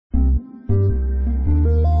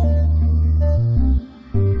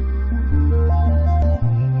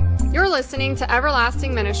listening to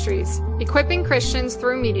Everlasting Ministries, equipping Christians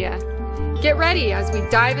through media. Get ready as we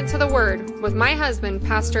dive into the Word with my husband,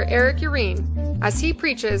 Pastor Eric Euren, as he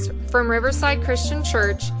preaches from Riverside Christian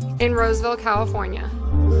Church in Roseville, California.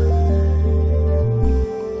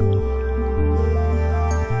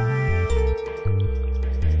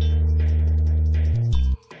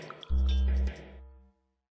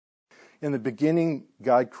 In the beginning,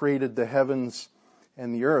 God created the heavens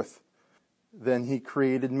and the earth. Then he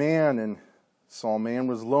created man and saw man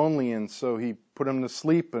was lonely, and so he put him to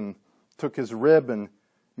sleep and took his rib and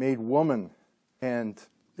made woman. And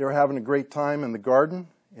they were having a great time in the garden,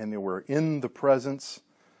 and they were in the presence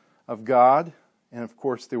of God. And of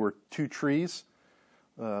course, there were two trees,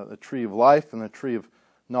 the tree of life and the tree of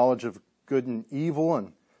knowledge of good and evil.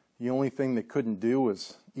 And the only thing they couldn't do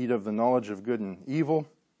was eat of the knowledge of good and evil.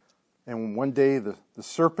 And one day the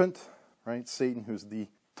serpent, right, Satan, who's the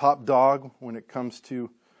top dog when it comes to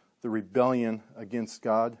the rebellion against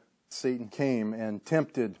God, Satan came and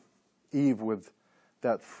tempted Eve with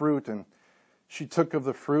that fruit, and she took of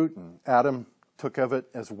the fruit, and Adam took of it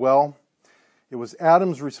as well. It was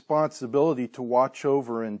Adam's responsibility to watch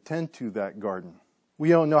over and tend to that garden. We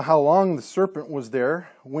don't know how long the serpent was there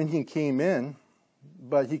when he came in,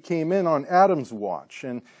 but he came in on Adam's watch.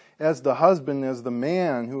 And as the husband, as the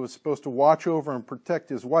man who was supposed to watch over and protect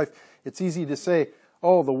his wife, it's easy to say,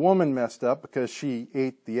 oh, the woman messed up because she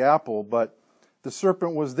ate the apple, but the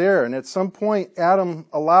serpent was there. And at some point, Adam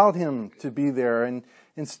allowed him to be there. And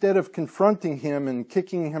instead of confronting him and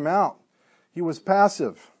kicking him out, he was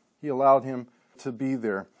passive. He allowed him to be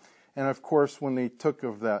there. And of course, when they took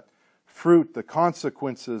of that fruit, the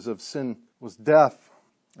consequences of sin was death.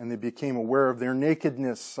 And they became aware of their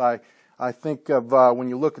nakedness. I think of when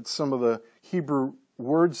you look at some of the Hebrew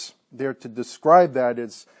words there to describe that,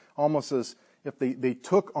 it's almost as if they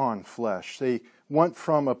took on flesh. They went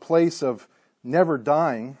from a place of never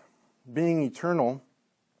dying, being eternal,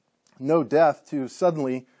 no death, to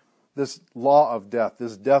suddenly this law of death,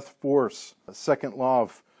 this death force, the second law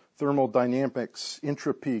of thermodynamics,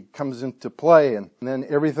 entropy comes into play, and then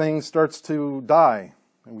everything starts to die.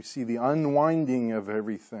 And we see the unwinding of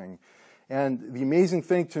everything. And the amazing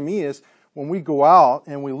thing to me is when we go out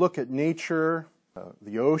and we look at nature,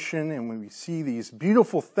 the ocean, and when we see these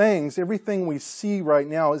beautiful things, everything we see right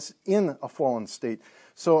now is in a fallen state.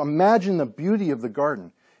 So imagine the beauty of the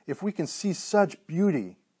garden. If we can see such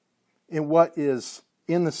beauty in what is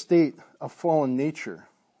in the state of fallen nature,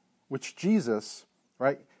 which Jesus,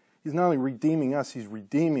 right, he's not only redeeming us, he's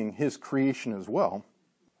redeeming his creation as well.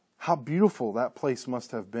 How beautiful that place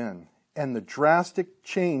must have been. And the drastic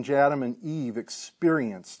change Adam and Eve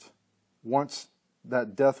experienced once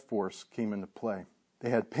that death force came into play.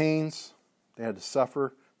 They had pains, they had to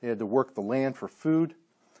suffer, they had to work the land for food.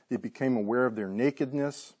 They became aware of their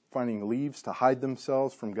nakedness, finding leaves to hide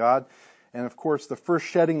themselves from God. And of course, the first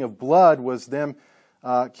shedding of blood was them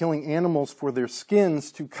killing animals for their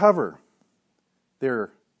skins to cover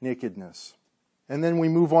their nakedness. And then we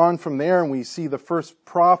move on from there and we see the first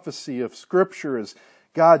prophecy of Scripture as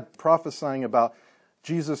God prophesying about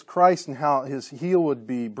Jesus Christ and how his heel would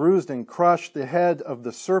be bruised and crushed the head of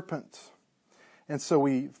the serpent. And so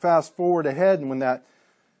we fast forward ahead, and when that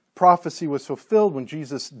prophecy was fulfilled, when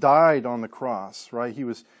Jesus died on the cross, right? He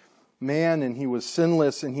was man and he was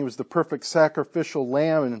sinless and he was the perfect sacrificial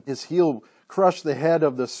lamb, and his heel crushed the head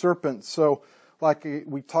of the serpent. So like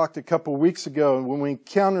we talked a couple weeks ago, when we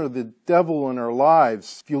encounter the devil in our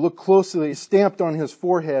lives, if you look closely, stamped on his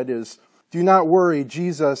forehead is, "Do not worry,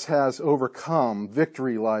 Jesus has overcome.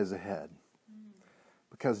 Victory lies ahead."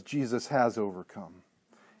 Because Jesus has overcome.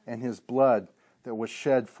 And his blood that was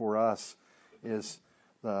shed for us is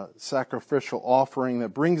the sacrificial offering that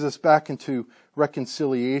brings us back into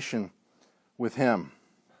reconciliation with him.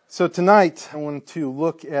 So tonight, I want to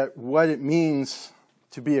look at what it means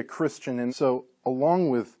to be a Christian. And so along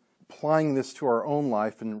with applying this to our own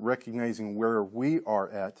life and recognizing where we are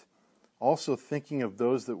at, also thinking of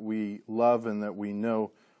those that we love and that we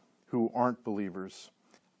know who aren't believers.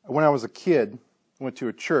 When I was a kid, I went to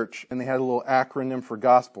a church and they had a little acronym for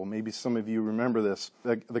gospel. Maybe some of you remember this.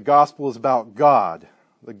 The gospel is about God.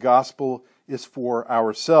 The gospel is for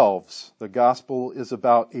ourselves. The gospel is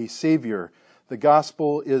about a Savior. The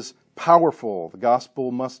gospel is powerful. The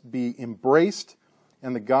gospel must be embraced,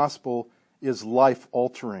 and the gospel is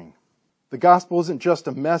life-altering. The gospel isn't just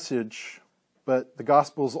a message, but the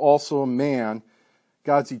gospel is also a man,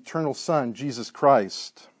 God's eternal Son, Jesus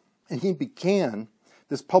Christ. And he began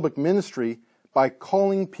this public ministry by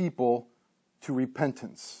calling people to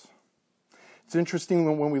repentance. It's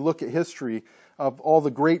interesting when we look at history of all the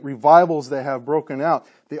great revivals that have broken out,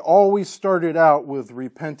 they always started out with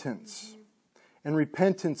repentance. And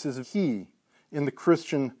repentance is key in the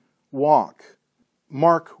Christian walk.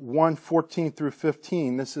 Mark 1:14 through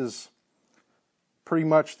 15, this is pretty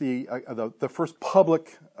much the first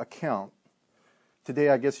public account. Today,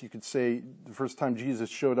 I guess you could say the first time Jesus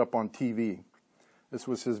showed up on TV. This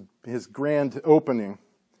was his grand opening.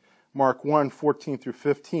 Mark 1:14 through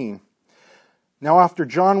 15. Now after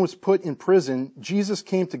John was put in prison, Jesus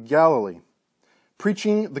came to Galilee,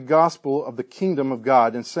 preaching the gospel of the kingdom of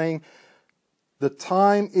God and saying, "The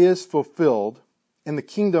time is fulfilled and the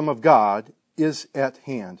kingdom of God is at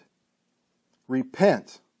hand.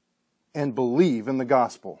 Repent and believe in the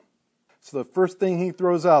gospel." So the first thing he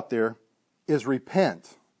throws out there is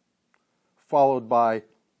repent, followed by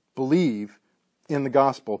believe in the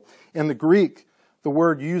gospel. In the Greek, the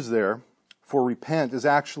word used there for repent is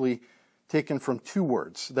actually taken from two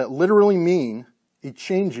words that literally mean a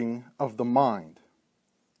changing of the mind.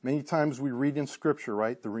 Many times we read in Scripture,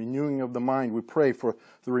 right, the renewing of the mind. We pray for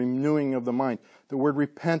the renewing of the mind. The word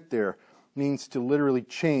repent there means to literally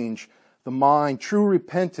change the mind. True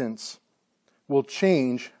repentance will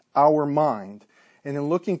change our mind. And in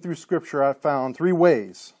looking through Scripture, I found three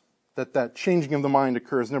ways that changing of the mind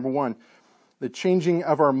occurs. Number one, the changing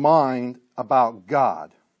of our mind about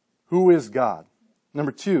God. Who is God?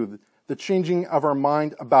 Number two, the changing of our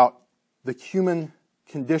mind about the human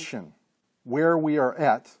condition, where we are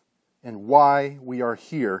at and why we are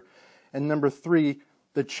here. And number three,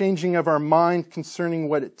 the changing of our mind concerning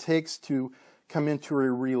what it takes to come into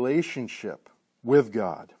a relationship with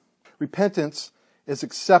God. Repentance is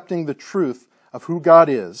accepting the truth of who God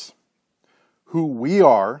is, who we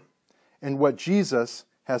are, and what Jesus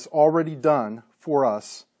has already done for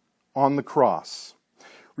us on the cross.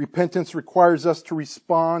 Repentance requires us to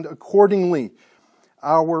respond accordingly.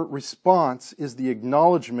 Our response is the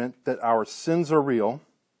acknowledgement that our sins are real,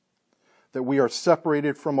 that we are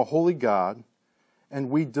separated from a holy God, and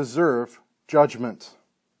we deserve judgment.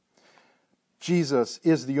 Jesus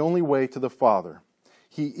is the only way to the Father.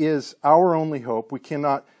 He is our only hope. We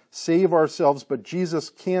cannot save ourselves, but Jesus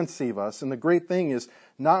can save us. And the great thing is,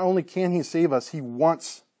 not only can He save us, He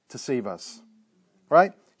wants to save us.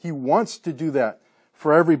 Right? He wants to do that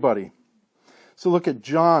for everybody. So look at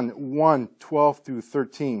John 1:12 through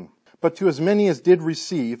 13. But to as many as did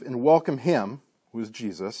receive and welcome Him, who is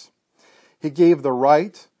Jesus, He gave the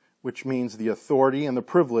right, which means the authority and the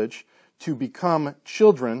privilege, to become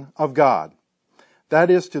children of God. That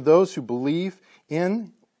is, to those who believe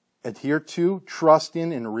in, adhere to, trust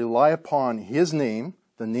in, and rely upon His name,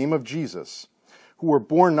 the name of Jesus, who were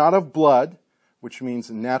born not of blood, which means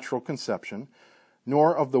natural conception,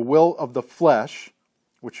 nor of the will of the flesh,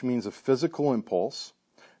 which means a physical impulse,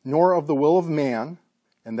 nor of the will of man,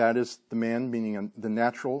 and that is the man meaning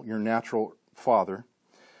your natural father,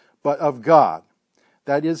 but of God.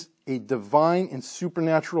 That is a divine and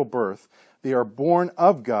supernatural birth. They are born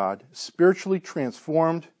of God, spiritually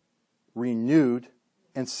transformed, renewed,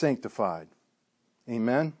 and sanctified.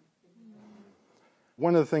 Amen?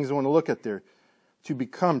 One of the things I want to look at there, to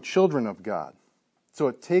become children of God. So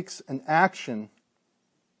it takes an action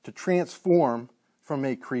to transform from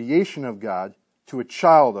a creation of God to a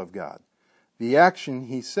child of God. The action,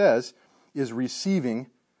 he says, is receiving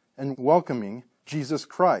and welcoming Jesus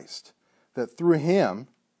Christ. That through Him,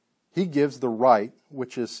 He gives the right,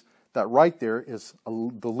 which is, that right there is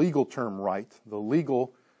the legal term right, the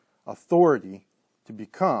legal authority to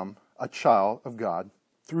become a child of God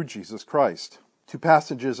through Jesus Christ. Two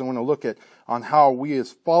passages I want to look at on how we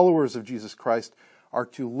as followers of Jesus Christ are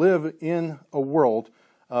to live in a world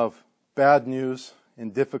of bad news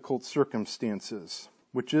and difficult circumstances,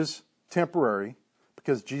 which is temporary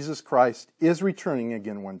because Jesus Christ is returning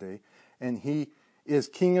again one day, and He is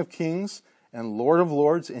King of Kings and Lord of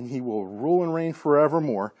Lords, and He will rule and reign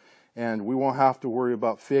forevermore, and we won't have to worry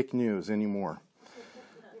about fake news anymore.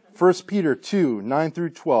 1 Peter 2, 9 through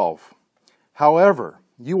 12. However,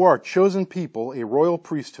 you are a chosen people, a royal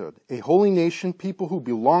priesthood, a holy nation, people who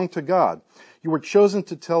belong to God. You were chosen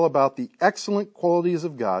to tell about the excellent qualities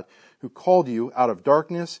of God, who called you out of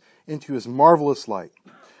darkness into His marvelous light.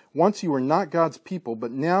 Once you were not God's people,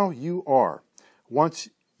 but now you are. Once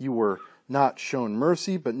you were not shown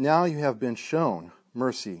mercy, but now you have been shown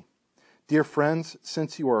mercy. Dear friends,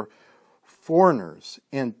 since you are foreigners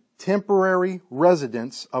and temporary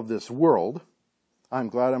residents of this world, I'm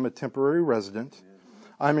glad I'm a temporary resident,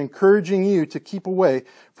 I'm encouraging you to keep away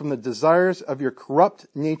from the desires of your corrupt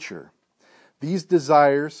nature. These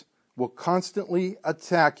desires will constantly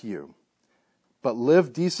attack you, but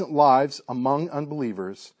live decent lives among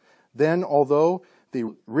unbelievers. Then, although they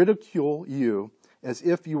ridicule you as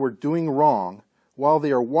if you were doing wrong, while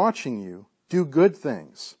they are watching you, do good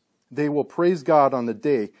things. They will praise God on the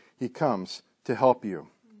day He comes to help you.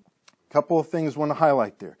 A couple of things I want to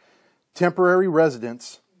highlight there. Temporary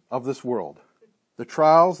residents of this world. The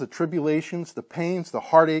trials, the tribulations, the pains, the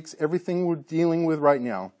heartaches, everything we're dealing with right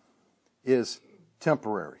now is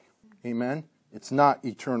temporary. Amen? It's not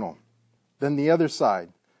eternal. Then the other side,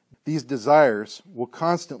 these desires will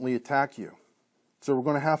constantly attack you. So we're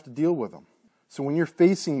going to have to deal with them. So when you're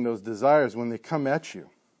facing those desires, when they come at you,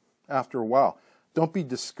 after a while, don't be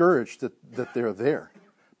discouraged that they're there,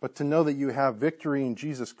 but to know that you have victory in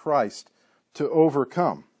Jesus Christ to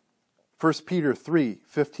overcome. 1 Peter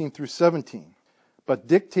 3:15 through 17. But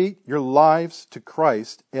dictate your lives to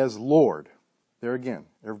Christ as Lord. There again,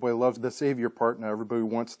 everybody loves the Savior part, now everybody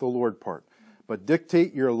wants the Lord part. But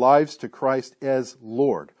dictate your lives to Christ as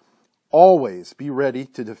Lord. Always be ready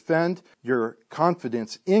to defend your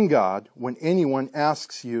confidence in God when anyone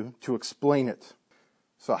asks you to explain it.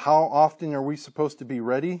 So how often are we supposed to be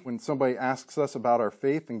ready when somebody asks us about our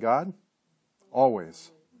faith in God?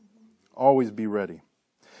 Always. Always be ready.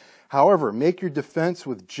 However, make your defense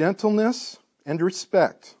with gentleness and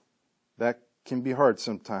respect. That can be hard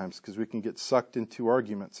sometimes because we can get sucked into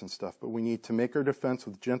arguments and stuff, but we need to make our defense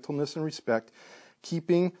with gentleness and respect,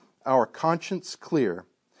 keeping our conscience clear.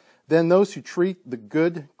 Then those who treat the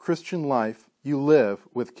good Christian life you live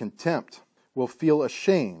with contempt will feel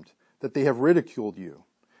ashamed that they have ridiculed you.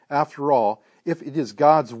 After all, if it is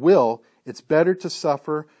God's will, it's better to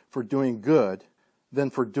suffer for doing good than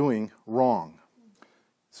for doing wrong.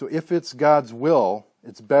 So if it's God's will,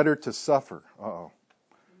 it's better to suffer.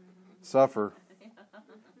 Suffer.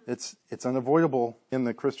 It's unavoidable in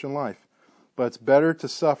the Christian life. But it's better to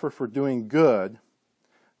suffer for doing good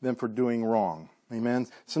than for doing wrong. Amen.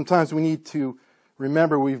 Sometimes we need to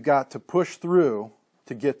remember we've got to push through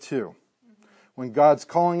to get to. When God's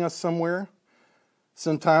calling us somewhere,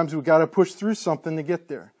 sometimes we've got to push through something to get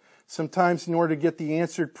there. Sometimes in order to get the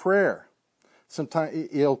answered prayer, sometimes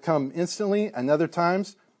it'll come instantly, and other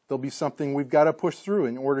times there'll be something we've got to push through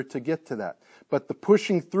in order to get to that. But the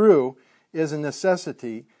pushing through is a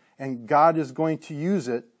necessity, and God is going to use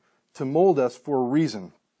it to mold us for a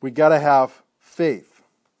reason. We got to have faith.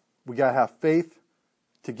 We got to have faith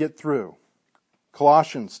to get through.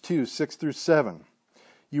 Colossians 2:6 through 7.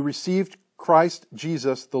 You received Christ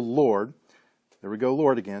Jesus the Lord. There we go,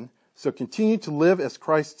 Lord again. So continue to live as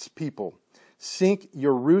Christ's people. Sink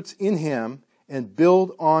your roots in Him and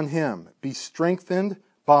build on Him. Be strengthened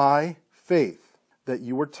by faith that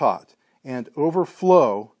you were taught, and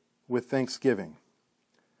overflow with thanksgiving.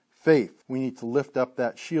 Faith. We need to lift up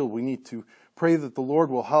that shield. We need to pray that the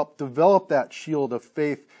Lord will help develop that shield of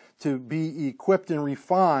faith to be equipped and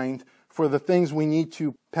refined for the things we need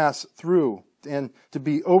to pass through, and to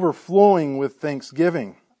be overflowing with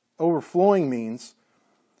thanksgiving. Overflowing means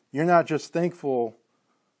you're not just thankful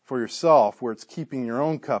for yourself where it's keeping your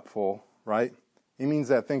own cup full, right? It means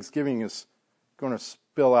that thanksgiving is going to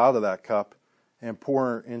spill out of that cup and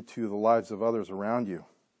pour into the lives of others around you.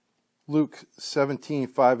 Luke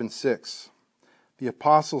 17:5 and 6. The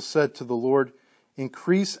apostles said to the Lord,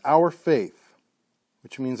 increase our faith,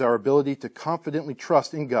 which means our ability to confidently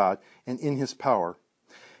trust in God and in His power.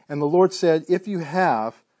 And the Lord said, if you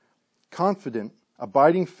have confident,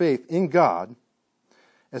 abiding faith in God,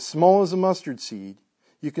 as small as a mustard seed,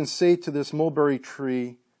 you can say to this mulberry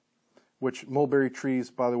tree, which mulberry trees,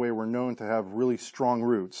 by the way, were known to have really strong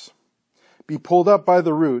roots, be pulled up by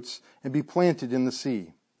the roots and be planted in the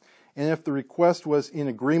sea. And if the request was in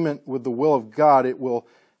agreement with the will of God, it will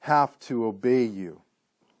have to obey you.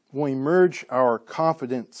 When we merge our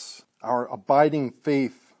confidence, our abiding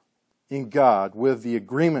faith in God with the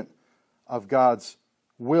agreement of God's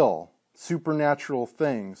will, supernatural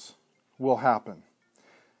things will happen.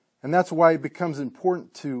 And that's why it becomes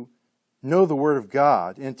important to know the Word of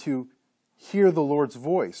God and to hear the Lord's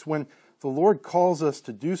voice. When the Lord calls us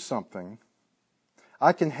to do something,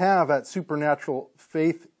 I can have that supernatural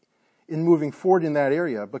faith in moving forward in that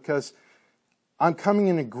area because I'm coming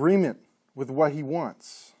in agreement with what He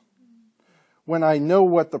wants. When I know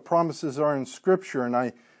what the promises are in Scripture and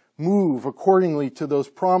I move accordingly to those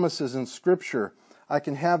promises in Scripture, I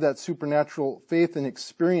can have that supernatural faith and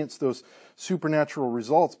experience those supernatural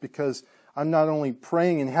results because I'm not only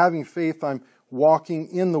praying and having faith, I'm walking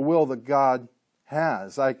in the will that God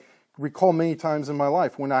has. I recall many times in my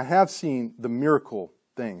life when I have seen the miracle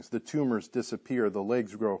things, the tumors disappear, the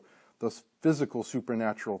legs grow, those physical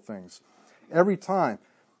supernatural things. Every time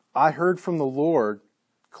I heard from the Lord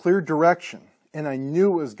clear direction and I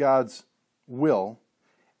knew it was God's will,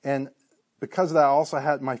 and because of that, I also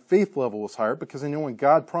had my faith level was higher, because I know when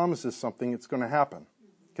God promises something, it's going to happen,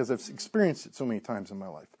 because I've experienced it so many times in my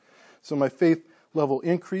life. So my faith level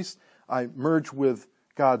increased. I merged with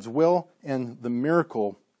God's will, and the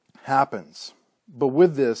miracle happens. But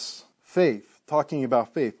with this faith, talking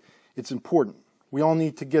about faith, it's important. We all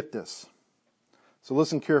need to get this. So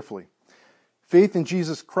listen carefully. Faith in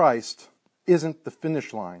Jesus Christ isn't the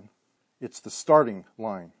finish line. It's the starting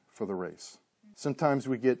line for the race. Sometimes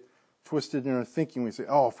we get twisted in our thinking. We say,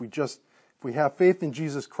 oh, if we have faith in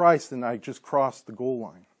Jesus Christ, then I just crossed the goal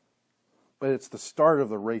line. But it's the start of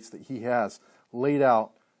the race that he has laid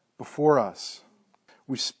out before us.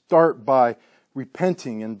 We start by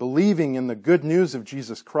repenting and believing in the good news of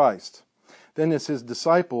Jesus Christ. Then as his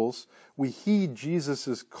disciples, we heed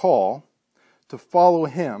Jesus' call to follow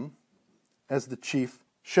him as the chief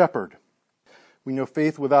shepherd. We know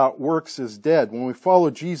faith without works is dead. When we follow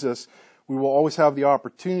Jesus, we will always have the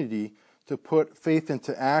opportunity to put faith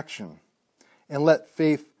into action and let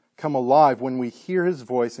faith come alive when we hear his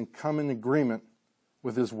voice and come in agreement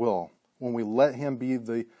with his will. When we let him be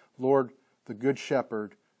the Lord, the good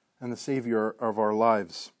shepherd, and the Savior of our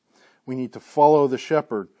lives. We need to follow the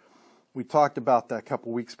shepherd. We talked about that a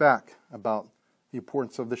couple weeks back, about the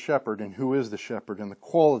importance of the shepherd and who is the shepherd and the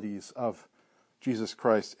qualities of Jesus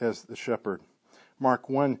Christ as the shepherd. Mark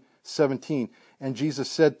 1:17, and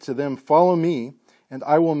Jesus said to them, follow me, and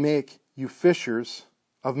I will make you fishers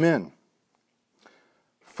of men.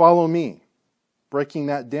 Follow me, breaking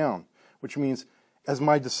that down, which means as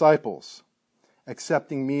my disciples,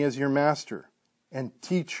 accepting me as your master and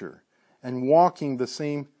teacher, and walking the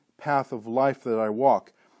same path of life that I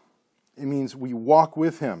walk. It means we walk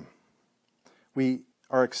with him. We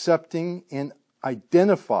are accepting and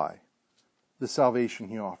identify the salvation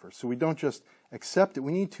he offers. So we don't just accept it,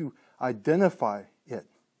 we need to identify it,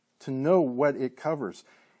 to know what it covers.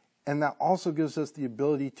 And that also gives us the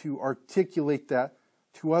ability to articulate that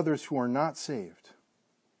to others who are not saved.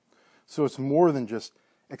 So it's more than just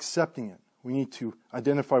accepting it. We need to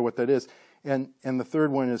identify what that is. And the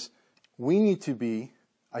third one is we need to be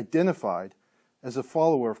identified as a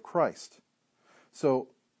follower of Christ. So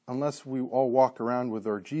unless we all walk around with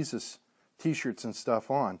our Jesus t-shirts and stuff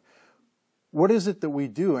on, what is it that we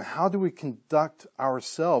do, and how do we conduct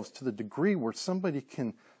ourselves to the degree where somebody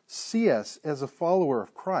can see us as a follower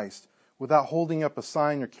of Christ without holding up a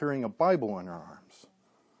sign or carrying a Bible in our arms?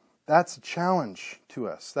 That's a challenge to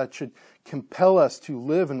us. That should compel us to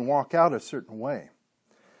live and walk out a certain way.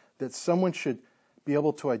 That someone should be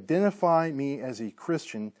able to identify me as a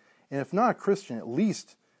Christian, and if not a Christian, at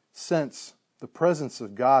least sense the presence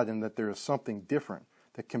of God and that there is something different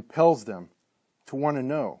that compels them to want to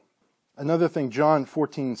know. Another thing, John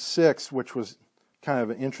 14:6, which was kind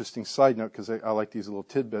of an interesting side note because I like these little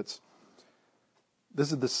tidbits.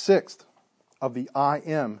 This is the sixth of the I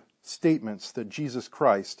am statements that Jesus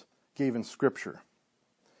Christ gave in Scripture.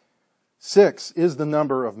 6 is the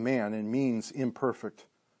number of man and means imperfect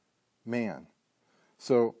man.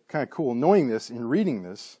 So kind of cool knowing this and reading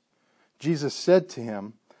this. Jesus said to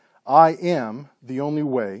him, I am the only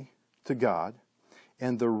way to God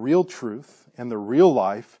and the real truth and the real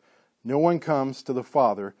life. No one comes to the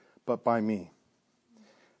Father but by me.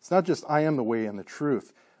 It's not just I am the way and the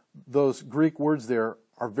truth. Those Greek words there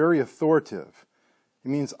are very authoritative. It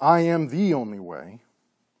means I am the only way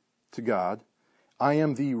to God. I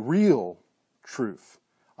am the real truth.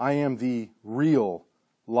 I am the real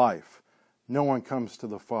life. No one comes to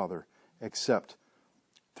the Father except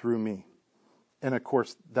through me. And of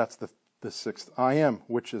course, that's the sixth I am,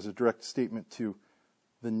 which is a direct statement to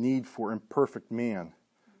the need for imperfect man,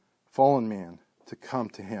 fallen man, to come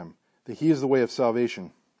to him. That he is the way of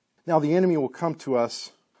salvation. Now the enemy will come to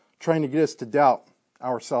us trying to get us to doubt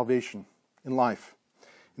our salvation in life.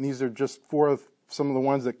 And these are just four of some of the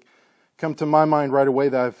ones that come to my mind right away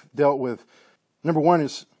that I've dealt with. Number one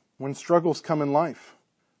is when struggles come in life,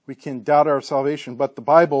 we can doubt our salvation, but the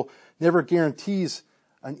Bible never guarantees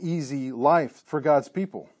an easy life for God's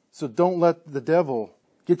people. So don't let the devil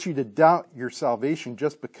get you to doubt your salvation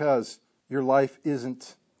just because your life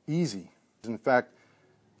isn't easy. In fact,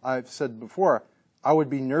 I've said before, I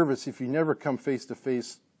would be nervous if you never come face to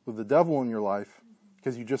face with the devil in your life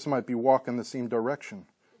because you just might be walking the same direction.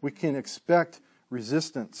 We can expect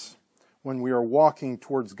resistance when we are walking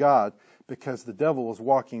towards God because the devil is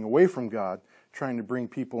walking away from God, trying to bring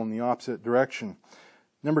people in the opposite direction.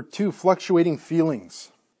 Number two, fluctuating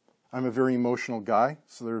feelings. I'm a very emotional guy,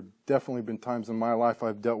 so there have definitely been times in my life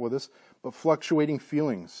I've dealt with this, but fluctuating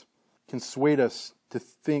feelings can sway us to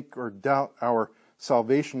think or doubt our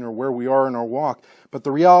salvation or where we are in our walk. But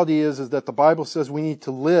the reality is that the Bible says we need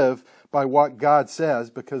to live by what God says,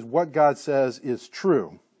 because what God says is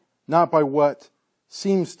true, not by what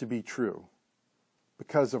seems to be true,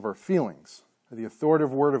 because of our feelings. The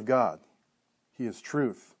authoritative Word of God, He is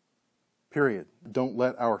truth, period. Don't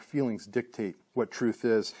let our feelings dictate what truth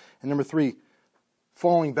is. And number 3,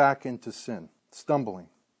 falling back into sin, stumbling.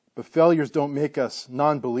 But failures don't make us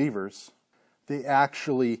non-believers. They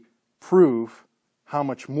actually prove how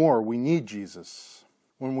much more we need Jesus.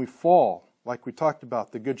 When we fall, like we talked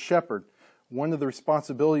about, the Good Shepherd, one of the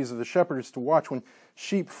responsibilities of the shepherd is to watch. When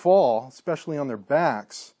sheep fall, especially on their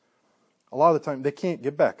backs, a lot of the time they can't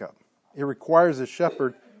get back up. It requires a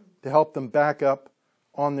shepherd to help them back up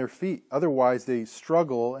on their feet. Otherwise, they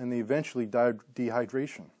struggle and they eventually die of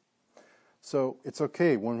dehydration. So it's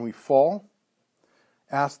okay when we fall.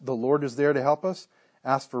 Ask, the Lord is there to help us.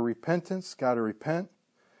 Ask for repentance. Got to repent.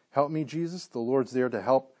 Help me, Jesus. The Lord's there to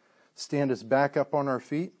help stand us back up on our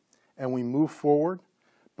feet, and we move forward.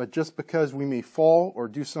 But just because we may fall or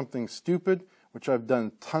do something stupid, which I've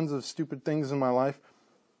done tons of stupid things in my life,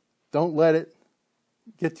 don't let it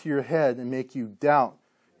get to your head and make you doubt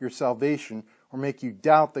your salvation or make you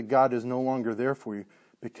doubt that God is no longer there for you,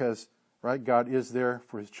 because, right, God is there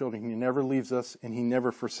for His children. He never leaves us and He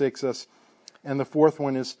never forsakes us. And the fourth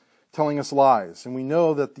one is telling us lies. And we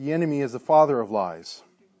know that the enemy is the father of lies.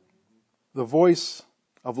 The voice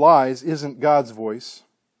of lies isn't God's voice.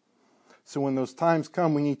 So when those times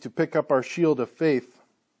come, we need to pick up our shield of faith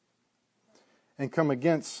and come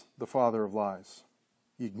against the father of lies.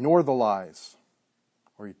 You ignore the lies,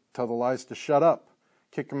 or you tell the lies to shut up,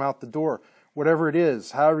 kick them out the door. Whatever it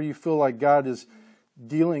is, however you feel like God is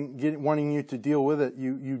wanting you to deal with it,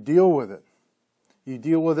 you deal with it. You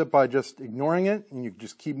deal with it by just ignoring it, and you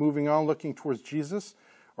just keep moving on looking towards Jesus,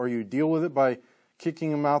 or you deal with it by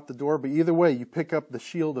kicking him out the door. But either way, you pick up the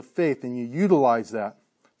shield of faith and you utilize that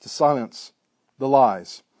to silence the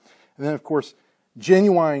lies. And then, of course,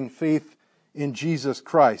 genuine faith in Jesus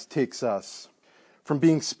Christ takes us from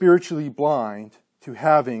being spiritually blind to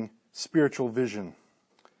having spiritual vision.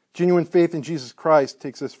 Genuine faith in Jesus Christ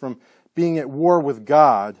takes us from being at war with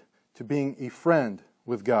God to being a friend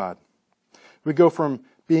with God. We go from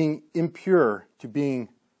being impure to being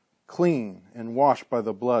clean and washed by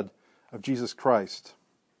the blood of Jesus Christ.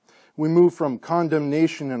 We move from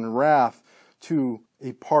condemnation and wrath to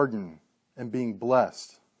a pardon and being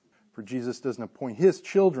blessed. For Jesus doesn't appoint His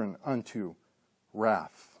children unto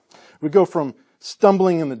wrath. We go from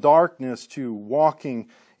stumbling in the darkness to walking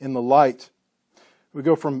in the light. We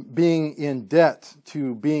go from being in debt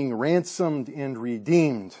to being ransomed and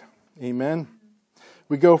redeemed. Amen.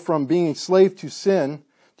 We go from being a slave to sin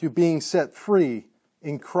to being set free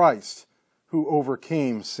in Christ, who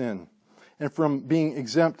overcame sin. And from being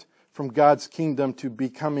exempt from God's kingdom to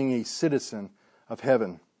becoming a citizen of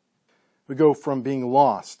heaven. We go from being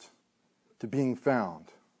lost to being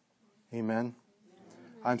found. Amen.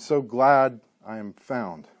 I'm so glad I am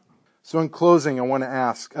found. So in closing, I want to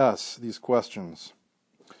ask us these questions.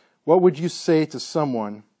 What would you say to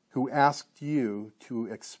someone who asked you to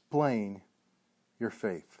explain your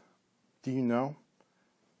faith? Do you know?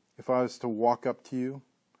 If I was to walk up to you,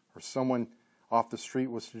 or someone off the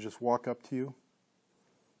street was to just walk up to you,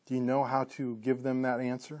 do you know how to give them that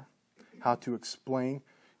answer? How to explain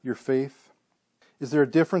your faith? Is there a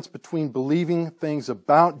difference between believing things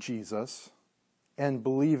about Jesus and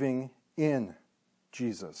believing in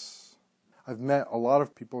Jesus? I've met a lot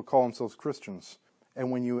of people who call themselves Christians,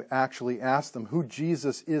 and when you actually ask them who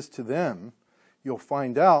Jesus is to them, you'll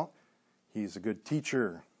find out He's a good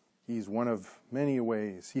teacher. He's one of many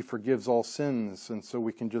ways. He forgives all sins, and so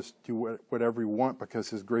we can just do whatever we want because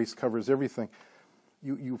His grace covers everything.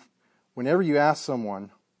 Whenever you ask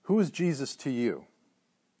someone, who is Jesus to you?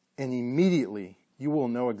 And immediately you will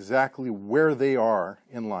know exactly where they are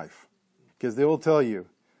in life. Because they will tell you,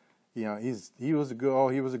 he was a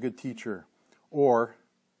good teacher. Or,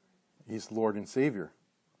 He's Lord and Savior.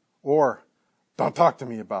 Or, don't talk to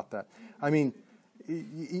me about that. I mean,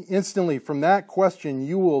 instantly from that question,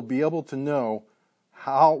 you will be able to know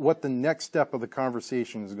what the next step of the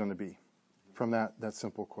conversation is going to be from that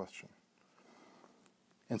simple question.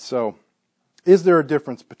 And so, is there a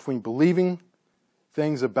difference between believing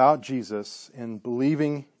things about Jesus and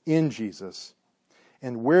believing in Jesus?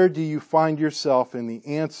 And where do you find yourself in the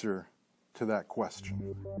answer to that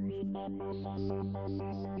question?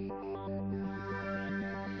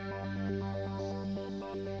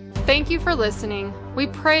 Thank you for listening. We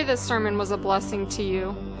pray this sermon was a blessing to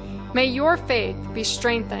you. May your faith be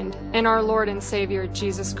strengthened in our Lord and Savior,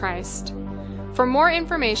 Jesus Christ. For more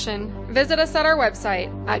information, visit us at our website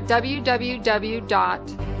at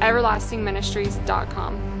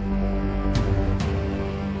www.everlastingministries.com.